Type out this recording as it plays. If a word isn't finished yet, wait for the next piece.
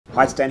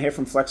Hi, it's Dan here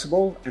from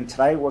Flexxable, and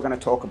today we're going to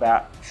talk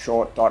about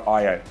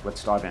Short.io.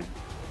 Let's dive in.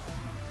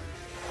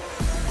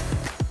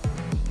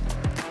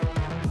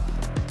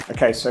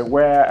 Okay, so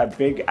we're a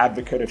big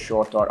advocate of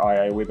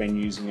Short.io. We've been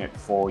using it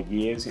for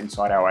years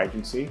inside our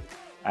agency,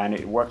 and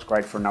it works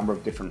great for a number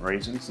of different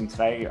reasons. And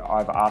today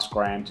I've asked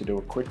Graham to do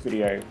a quick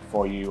video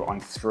for you on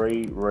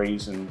 3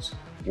 reasons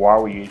why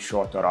we use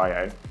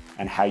Short.io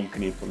and how you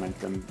can implement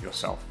them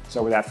yourself.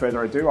 So without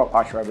further ado, I'll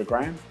pass you over to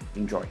Graham.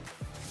 Enjoy.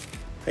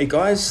 Hey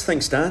guys,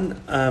 thanks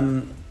Dan.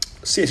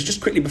 So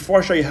just quickly, before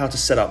I show you how to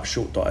set up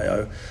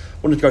Short.io,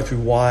 I wanted to go through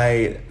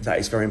why that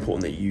is very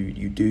important that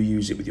you do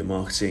use it with your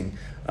marketing,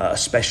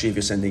 especially if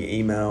you're sending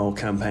email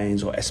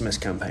campaigns or SMS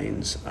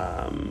campaigns,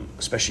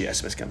 especially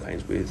SMS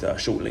campaigns with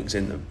short links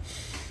in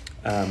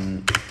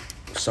them.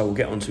 So we'll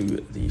get on to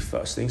the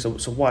first thing. So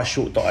why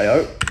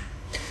Short.io?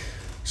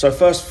 So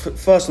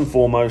first and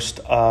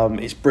foremost,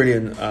 it's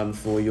brilliant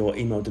for your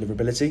email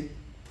deliverability.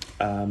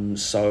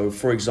 So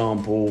for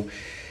example,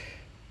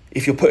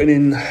 if you're putting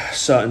in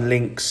certain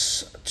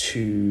links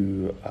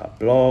to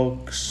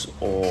blogs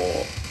or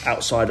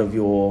outside of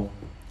your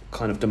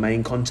kind of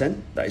domain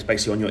content that is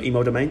basically on your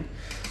email domain.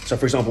 So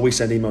for example, we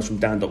send emails from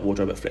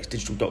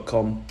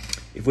dan.wardrope@flexdigital.com.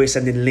 If we're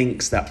sending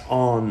links that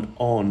aren't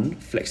on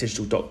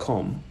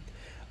flexdigital.com,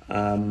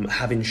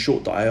 having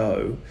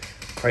Short.io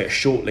create a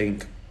short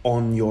link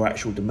on your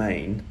actual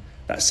domain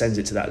that sends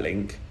it to that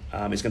link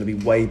is going to be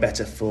way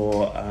better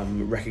for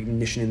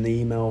recognition in the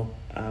email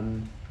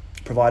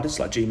providers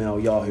like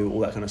Gmail, Yahoo,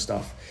 all that kind of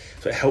stuff.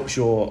 So it helps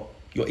your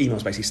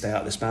emails basically stay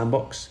out of the spam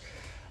box.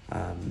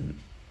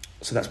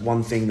 So that's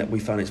one thing that we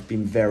found it's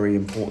been very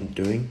important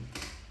doing.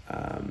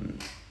 Then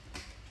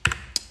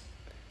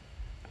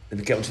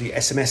we get onto the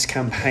SMS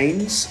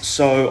campaigns.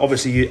 So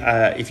obviously,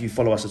 if you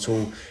follow us at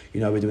all,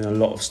 you know we're doing a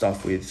lot of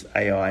stuff with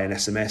AI and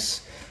SMS.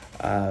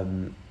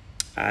 And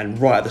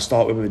right at the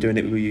start when we were doing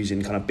it, we were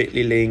using kind of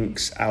bit.ly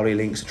links, hourly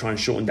links to try and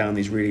shorten down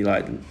these really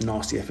like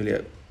nasty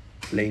affiliate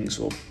links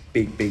or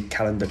big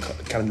calendar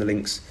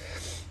links.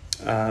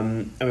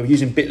 And we were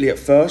using bit.ly at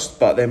first,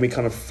 but then we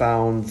kind of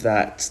found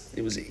that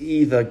it was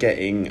either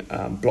getting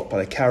blocked by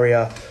the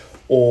carrier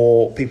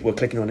or people were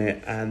clicking on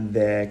it and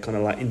their kind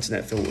of like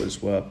internet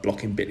filters were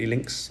blocking bit.ly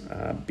links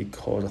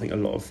because I think a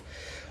lot of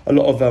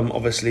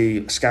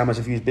obviously scammers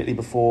have used bit.ly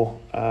before.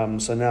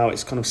 So now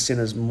it's kind of seen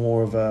as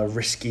more of a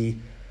risky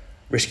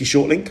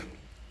short link.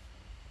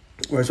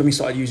 Whereas when we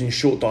started using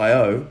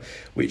Short.io,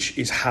 which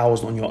is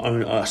housed on your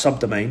own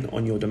subdomain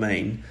on your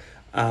domain,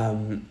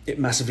 it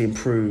massively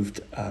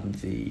improved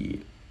the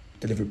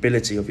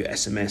deliverability of your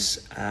SMS,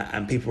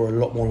 and people are a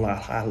lot more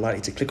likely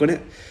to click on it.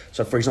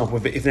 So for example,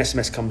 if an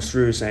SMS comes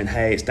through saying,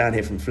 hey, it's Dan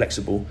here from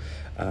Flexxable,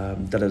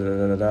 and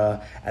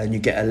then you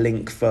get a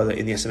link further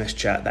in the SMS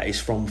chat that is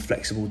from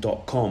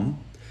flexxable.com,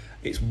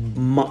 it's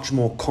much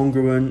more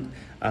congruent.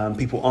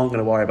 People aren't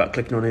going to worry about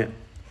clicking on it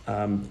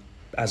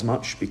as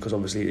much because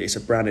obviously it's a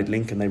branded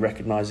link and they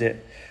recognize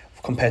it,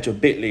 compared to a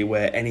bit.ly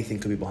where anything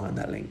could be behind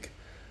that link.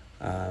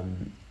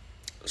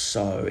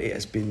 So it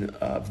has been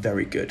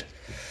very good.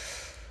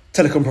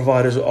 Telecom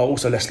providers are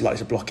also less likely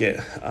to block it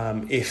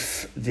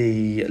if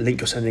the link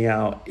you're sending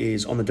out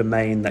is on the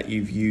domain that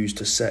you've used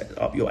to set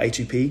up your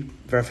A2P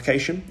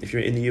verification if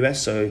you're in the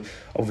US. So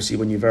obviously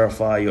when you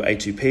verify your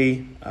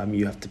A2P,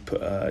 you have to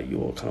put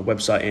your kind of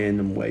website in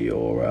and where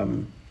your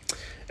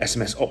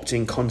SMS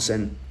opt-in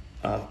consent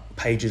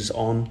pages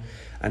on,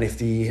 and if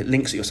the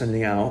links that you're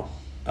sending out,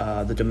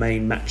 the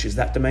domain matches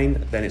that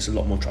domain, then it's a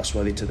lot more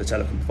trustworthy to the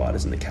telecom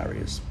providers and the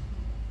carriers.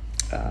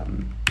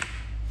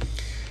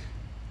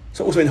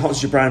 So it also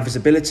enhances your brand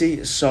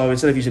visibility. So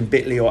instead of using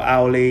bit.ly or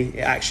hourly,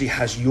 it actually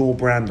has your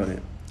brand on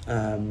it,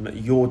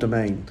 your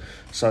domain.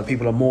 So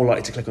people are more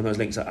likely to click on those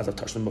links, as I've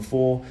touched on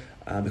before,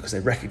 because they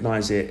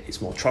recognize it, it's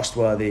more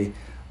trustworthy,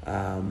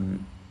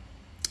 and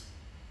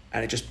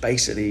it just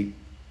basically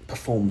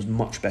performs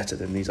much better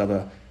than these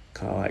other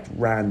kind of like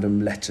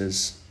random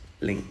letters,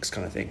 links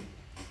kind of thing.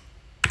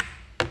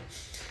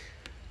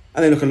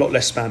 And they look a lot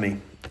less spammy.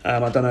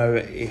 I don't know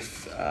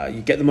if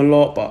you get them a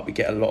lot, but we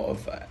get a lot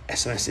of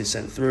SMSs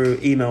sent through,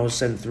 emails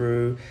sent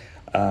through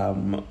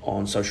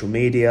on social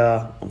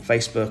media, on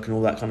Facebook and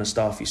all that kind of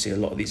stuff. You see a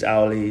lot of these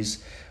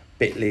hourlies,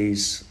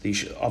 bit.lys,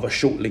 these other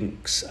short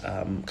links,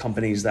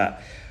 companies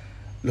that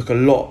look a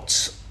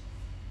lot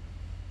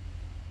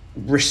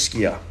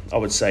riskier, I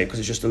would say, because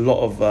it's just a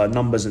lot of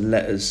numbers and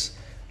letters,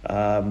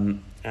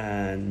 and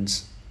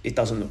it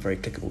doesn't look very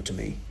clickable to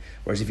me.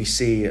 Whereas if you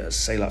see,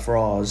 say like for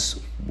ours,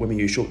 when we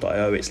use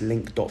Short.io, it's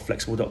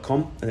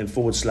link.flexxable.com and then /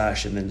 and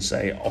then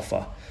say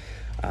offer.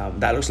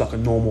 That looks like a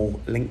normal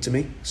link to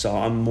me. So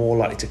I'm more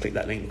likely to click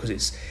that link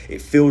because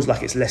it feels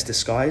like it's less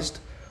disguised.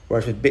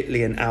 Whereas with bit.ly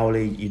and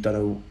hourly, you don't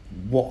know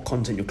what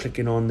content you're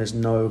clicking on. There's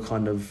no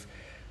kind of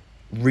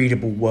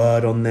readable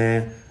word on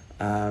there.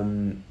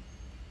 And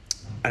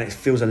it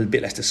feels a little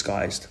bit less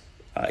disguised.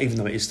 Even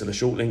though it is still a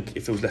short link,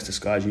 it feels less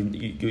disguised.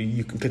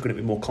 You can click on it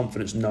with more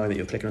confidence knowing that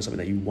you're clicking on something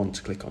that you want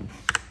to click on.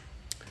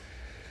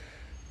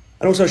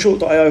 And also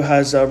Short.io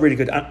has really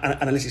good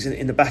analytics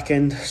in the back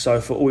end.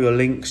 So for all your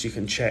links, you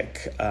can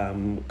check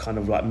kind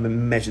of like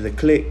measure the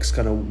clicks,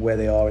 kind of where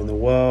they are in the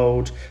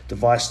world,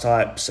 device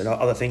types, and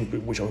other things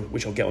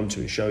which I'll get onto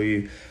and show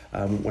you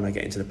when I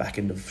get into the back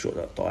end of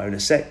Short.io in a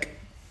sec.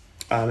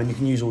 And you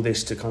can use all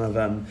this to kind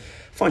of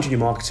fine tune your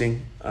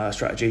marketing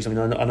strategies. I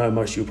mean, I know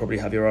most of you will probably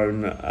have your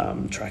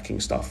own tracking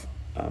stuff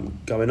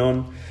going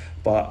on,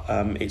 but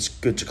it's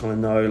good to kind of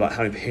know like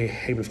how many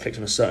people have clicked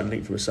on a certain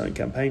link from a certain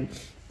campaign.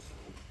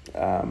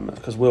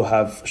 Because we'll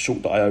have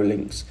Short.io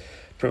links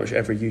pretty much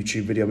every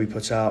YouTube video we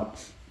put out.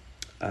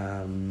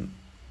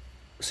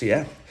 So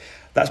yeah,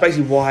 that's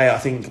basically why I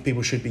think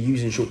people should be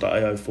using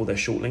Short.io for their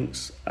short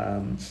links.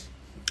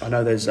 I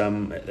know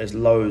there's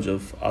loads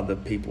of other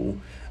people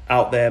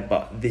out there,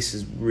 but this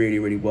has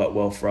really worked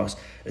well for us,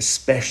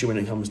 especially when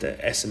it comes to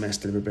SMS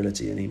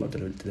deliverability and email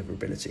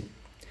deliverability.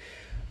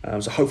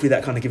 So hopefully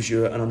that kind of gives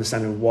you an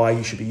understanding of why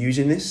you should be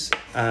using this.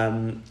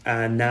 And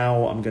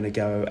now I'm going to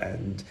go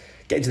and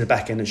get into the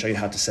back end and show you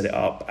how to set it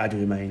up, add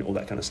your domain, all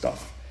that kind of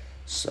stuff.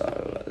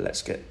 So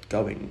let's get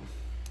going.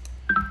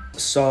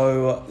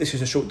 So this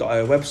is a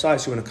Short.io website.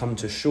 So you're going to come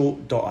to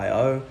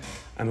Short.io.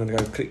 I'm going to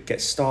go click get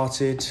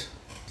started.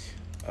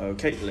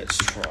 Okay, let's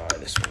try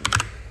this one.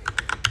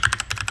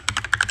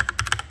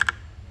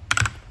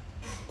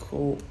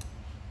 Cool.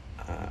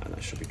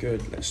 That should be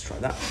good. Let's try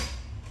that.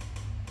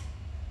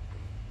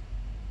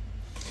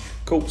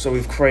 Cool, so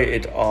we've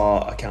created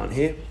our account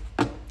here.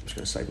 I'm just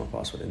going to save my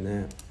password in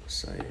there.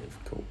 Save,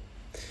 cool.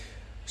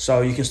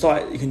 So you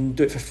can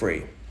do it for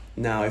free.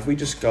 Now, if we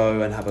just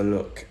go and have a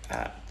look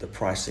at the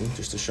pricing,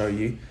 just to show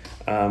you,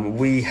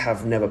 we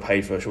have never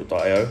paid for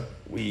Short.io.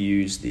 We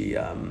use the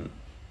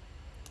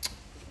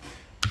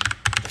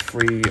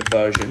free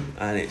version,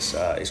 and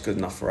it's good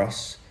enough for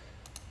us.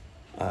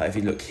 If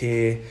you look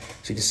here,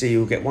 so you can see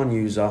you'll get one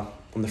user.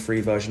 On the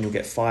free version, you'll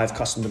get 5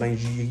 custom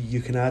domains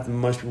you can add.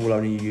 Most people will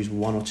only use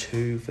 1 or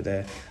 2 for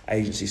their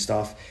agency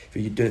stuff. If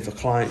you're doing it for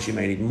clients, you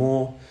may need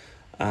more.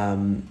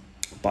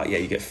 But yeah,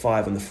 you get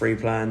 5 on the free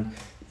plan.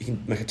 You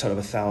can make a total of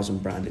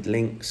 1,000 branded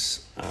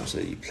links, so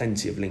that you have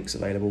plenty of links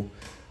available.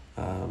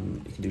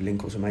 You can do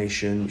link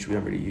automation, which we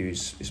don't really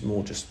use. It's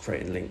more just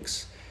creating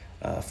links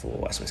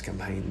for SMS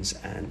campaigns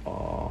and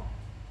our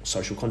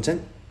social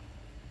content.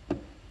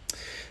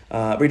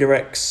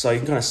 Redirects, so you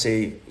can kind of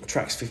see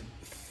tracks 50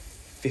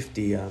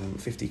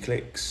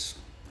 clicks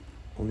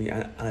on the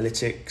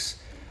analytics.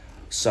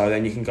 So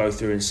then you can go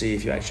through and see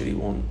if you actually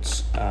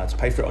want to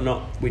pay for it or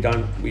not. We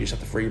don't, we just have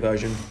the free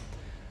version.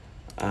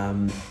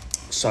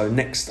 So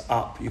next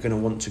up, you're going to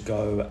want to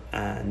go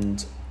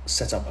and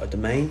set up a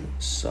domain.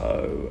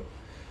 So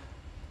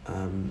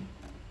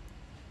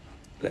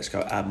let's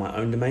go add my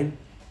own domain.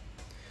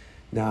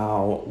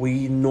 Now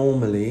we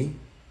normally,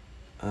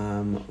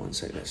 one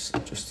second, let's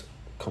just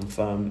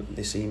confirm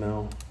this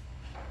email.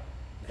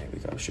 There we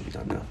go, should be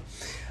done now.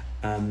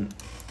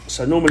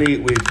 So normally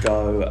we'd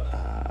go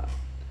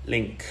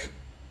link,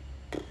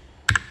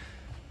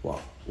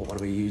 what are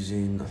we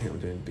using? I think I'm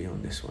doing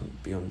Beyond this one,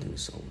 Beyond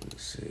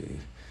Insolvency.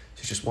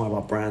 It's just one of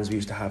our brands we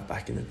used to have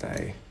back in the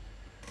day.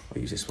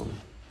 I'll use this one.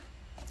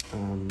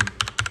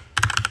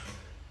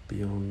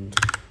 Beyond,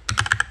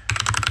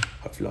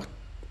 hopefully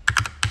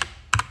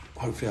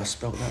I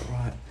spelled that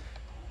right.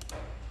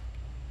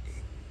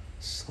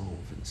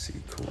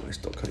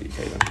 Insolvencycourse.co.uk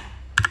then.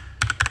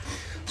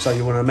 So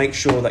you want to make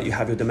sure that you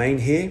have your domain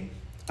here,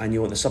 and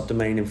you want the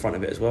subdomain in front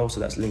of it as well. So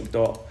that's link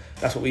dot.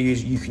 That's what we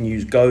use. You can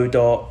use go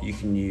dot. You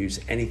can use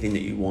anything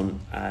that you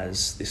want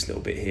as this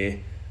little bit here.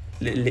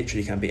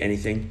 Literally can be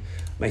anything.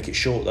 Make it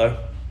short though.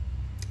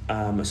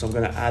 So I'm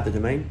going to add the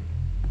domain.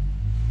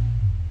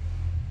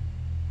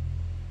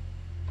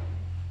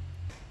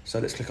 So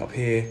let's click up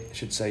here. It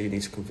should say you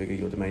need to configure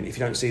your domain. If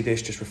you don't see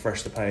this, just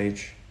refresh the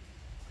page.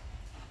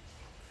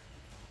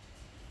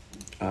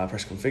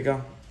 Press configure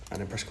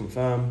and then press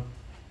confirm.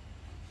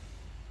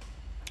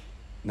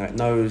 Now it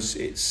knows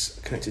it's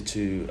connected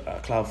to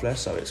Cloudflare,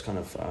 so it's kind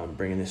of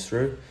bringing this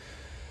through.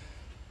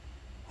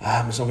 So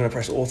I'm going to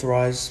press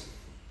authorize.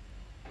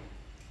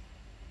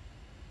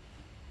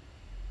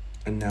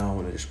 And now I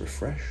want to just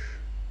refresh.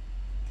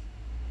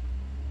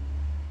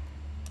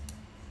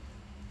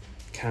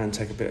 Can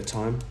take a bit of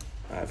time.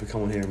 If we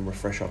come on here and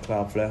refresh our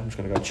Cloudflare, I'm just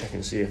going to go check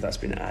and see if that's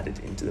been added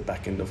into the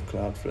back end of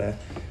Cloudflare.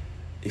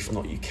 If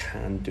not, you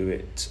can do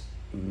it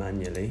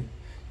manually.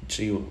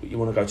 So you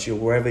want to go to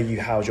wherever you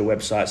house your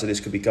website. So this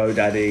could be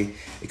GoDaddy,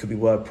 it could be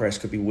WordPress,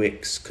 could be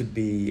Wix, could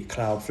be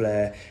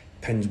Cloudflare.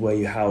 Depends where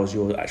you house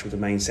your actual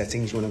domain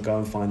settings. You want to go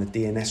and find the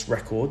DNS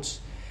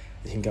records.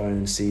 You can go in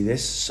and see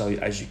this. So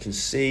as you can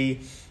see,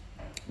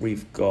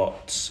 we've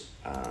got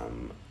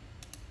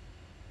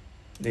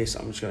this.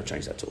 I'm just going to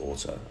change that to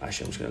auto.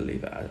 Actually, I'm just going to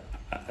leave it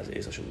as it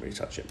is. I shouldn't really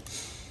touch it.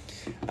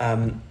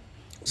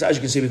 So as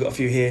you can see, we've got a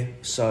few here.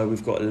 So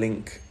we've got a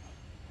link.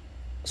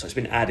 So it's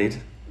been added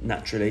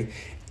naturally.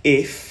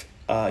 If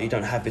you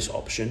don't have this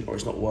option or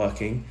it's not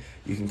working,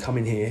 you can come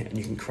in here and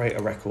you can create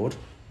a record,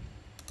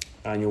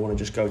 and you'll want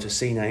to just go to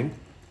CNAME.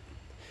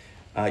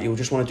 You'll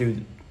just want to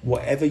do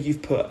whatever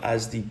you've put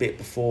as the bit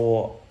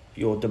before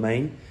your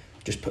domain,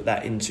 just put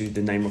that into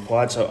the name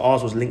required. So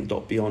ours was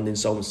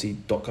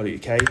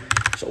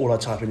link.beyondinsolvency.co.uk. So all I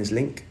type in is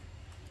link.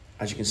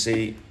 As you can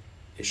see,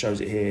 it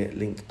shows it here,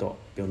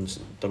 link.beyond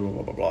blah,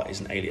 blah, blah, blah, is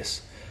an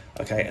alias.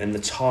 Okay, and then the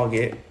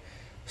target,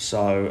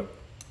 so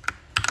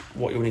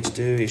what you'll need to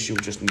do is you'll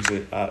just need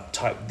to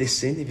type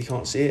this in if you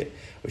can't see it,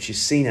 which is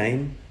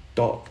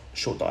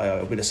cname.short.io.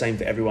 It'll be the same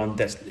for everyone.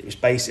 It's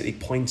basically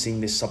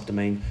pointing this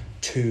subdomain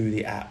to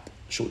the app,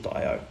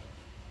 short.io.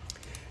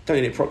 Don't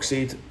need it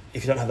proxied.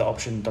 If you don't have that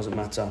option, it doesn't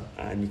matter,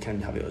 and you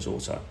can have it as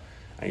auto.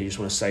 And you just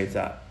want to save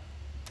that.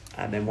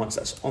 And then once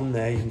that's on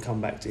there, you can come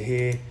back to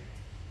here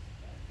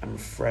and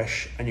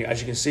refresh. And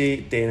as you can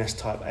see, DNS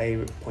type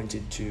A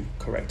pointed to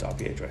correct IP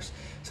address.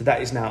 So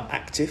that is now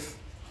active.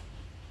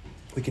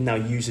 We can now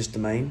use this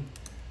domain.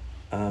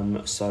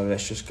 So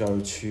let's just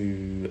go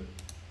to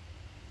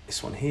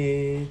this one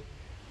here.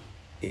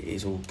 It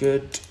is all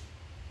good.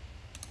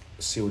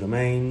 Seal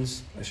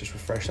domains. Let's just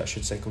refresh. That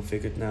should say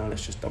configured now.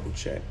 Let's just double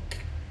check.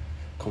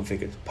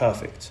 Configured.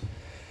 Perfect.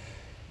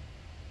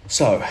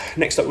 So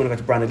next up, we're going to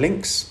go to branded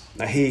links.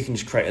 Now here you can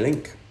just create a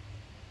link.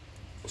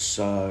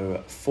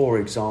 So for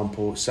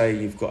example, say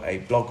you've got a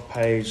blog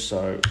page.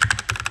 So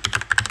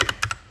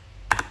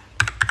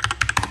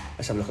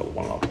let's have a look at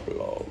one of our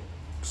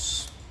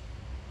blogs.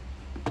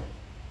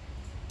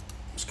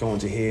 Let's go on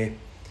to here.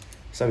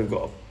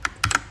 So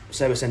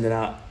say we're sending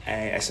out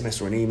a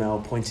SMS or an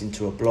email pointing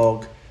to a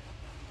blog.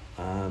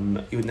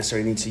 You wouldn't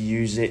necessarily need to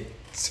use it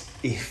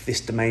if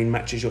this domain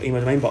matches your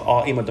email domain, but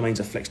our email domains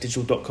are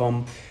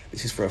flexdigital.com.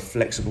 This is for a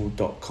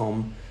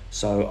flexxable.com.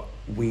 So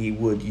we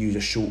would use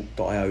a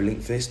short.io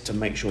link for this to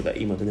make sure that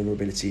email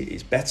deliverability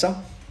is better.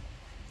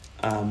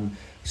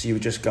 So you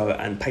would just go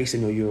and paste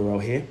in your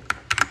URL here.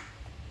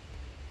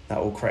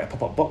 That will create a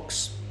pop-up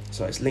box.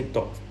 So it's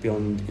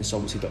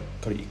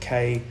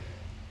link.beyondinsolvency.co.uk.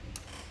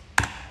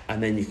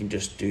 And then you can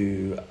just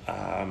do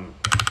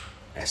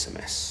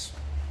SMS.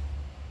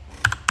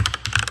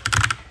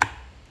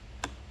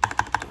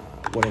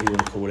 Whatever you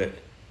want to call it.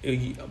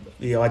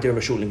 The idea of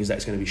a short link is that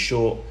it's going to be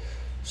short.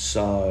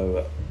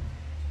 So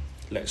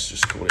let's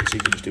just call it, so you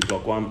can just do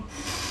blog 1.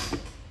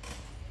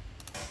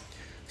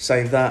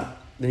 Save that.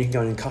 Then you can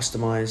go in and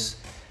customize.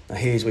 Now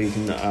here's where you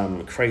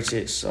can create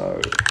it. So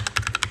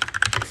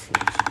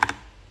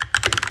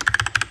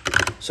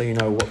you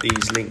know what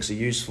these links are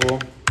used for.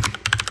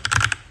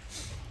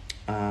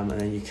 And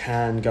then you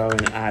can go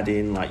and add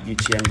in like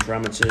UTM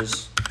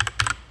parameters,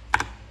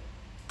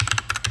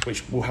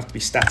 which will have to be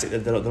static.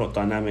 They're not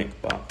dynamic,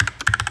 but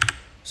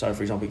so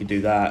for example, you can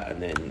do that,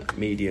 and then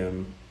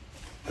medium,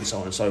 and so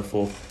on and so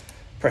forth.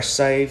 Press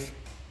save.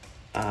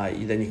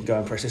 Then you can go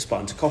and press this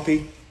button to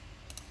copy.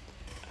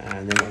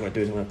 And then what I'm going to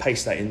do is I'm going to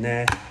paste that in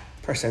there,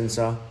 press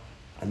enter,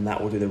 and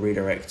that will do the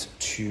redirect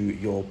to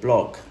your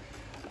blog.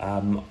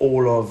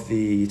 All of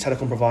the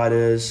telecom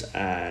providers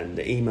and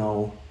the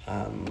email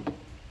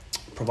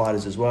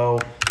providers as well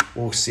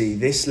will see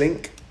this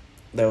link.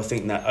 They'll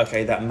think that,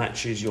 okay, that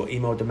matches your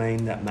email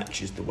domain, that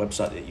matches the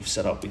website that you've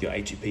set up with your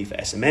A2P for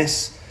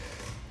SMS.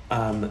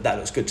 That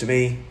looks good to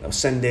me. They'll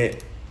send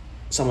it.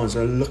 Someone's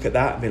going to look at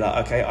that and be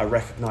like, okay, I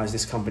recognize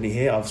this company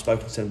here. I've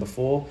spoken to them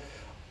before.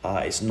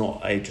 It's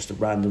not just a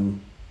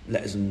random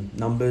letters and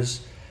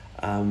numbers.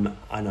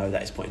 I know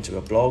that it's pointing to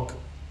a blog.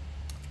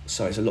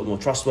 So it's a lot more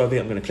trustworthy.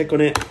 I'm going to click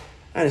on it,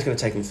 and it's going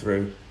to take them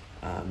through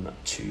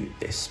to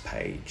this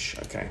page.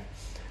 Okay.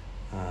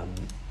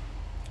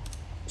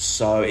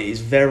 So it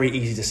is very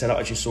easy to set up.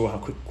 As you saw how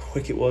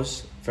quick it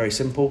was. Very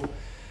simple.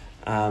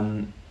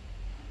 Then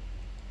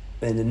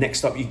the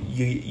next up,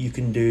 you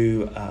can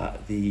do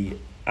the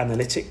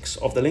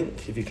analytics of the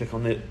link if you click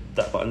on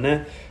that button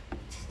there.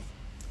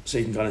 So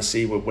you can kind of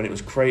see when it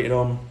was created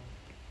on,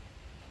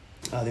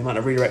 the amount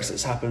of redirects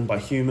that's happened by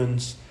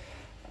humans,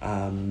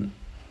 and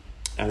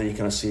then you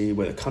kind of see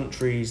where the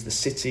countries, the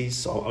cities.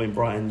 So I'm in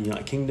Brighton,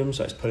 United Kingdom,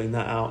 so it's pulling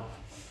that out.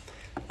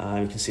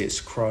 You can see it's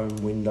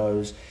Chrome,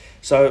 Windows.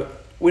 So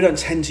we don't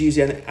tend to use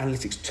the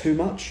analytics too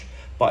much,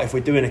 but if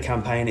we're doing a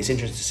campaign, it's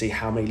interesting to see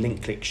how many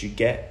link clicks you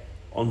get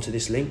onto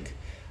this link.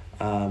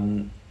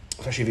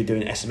 Especially if you're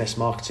doing SMS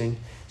marketing,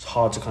 it's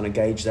hard to kind of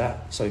gauge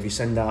that. So if you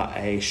send out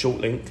a short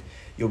link,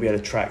 you'll be able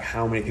to track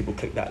how many people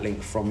click that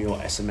link from your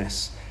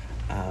SMS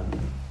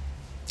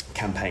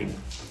campaign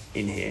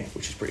in here,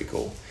 which is pretty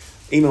cool.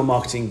 Email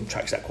marketing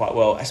tracks that quite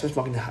well. SMS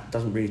marketing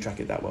doesn't really track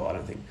it that well, I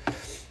don't think.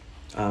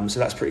 So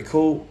that's pretty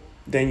cool.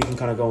 Then you can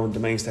kind of go on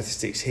domain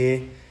statistics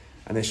here,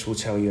 and this will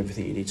tell you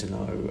everything you need to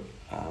know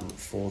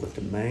for the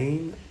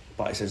domain.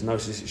 But it says no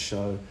statistics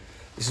show.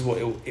 This is what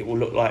it will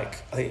look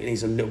like. I think it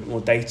needs a little bit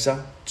more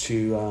data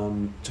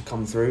to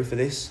come through for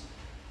this.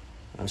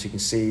 So you can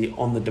see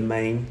on the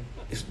domain,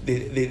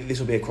 this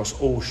will be across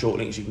all short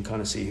links. You can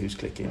kind of see who's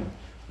clicking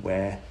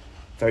where,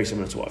 very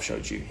similar to what I've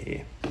showed you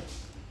here.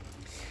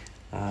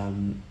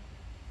 And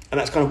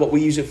that's kind of what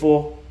we use it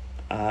for.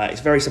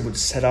 It's very simple to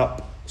set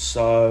up.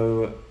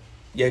 So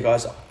yeah,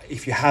 guys,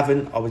 if you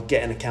haven't, I would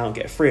get an account,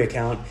 get a free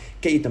account,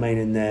 get your domain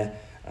in there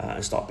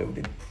and start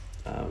building.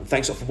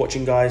 Thanks a lot for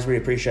watching, guys.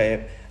 Really appreciate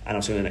it. And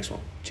I'll see you in the next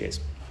one. Cheers.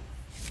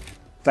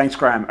 Thanks,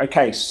 Graham.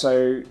 Okay,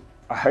 so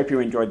I hope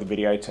you enjoyed the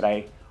video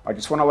today. I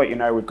just want to let you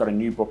know we've got a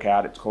new book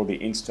out. It's called The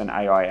Instant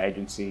AI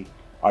Agency.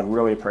 I'd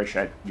really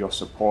appreciate your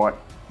support.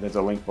 There's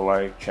a link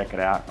below. Check it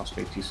out. I'll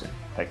speak to you soon.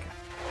 Take care.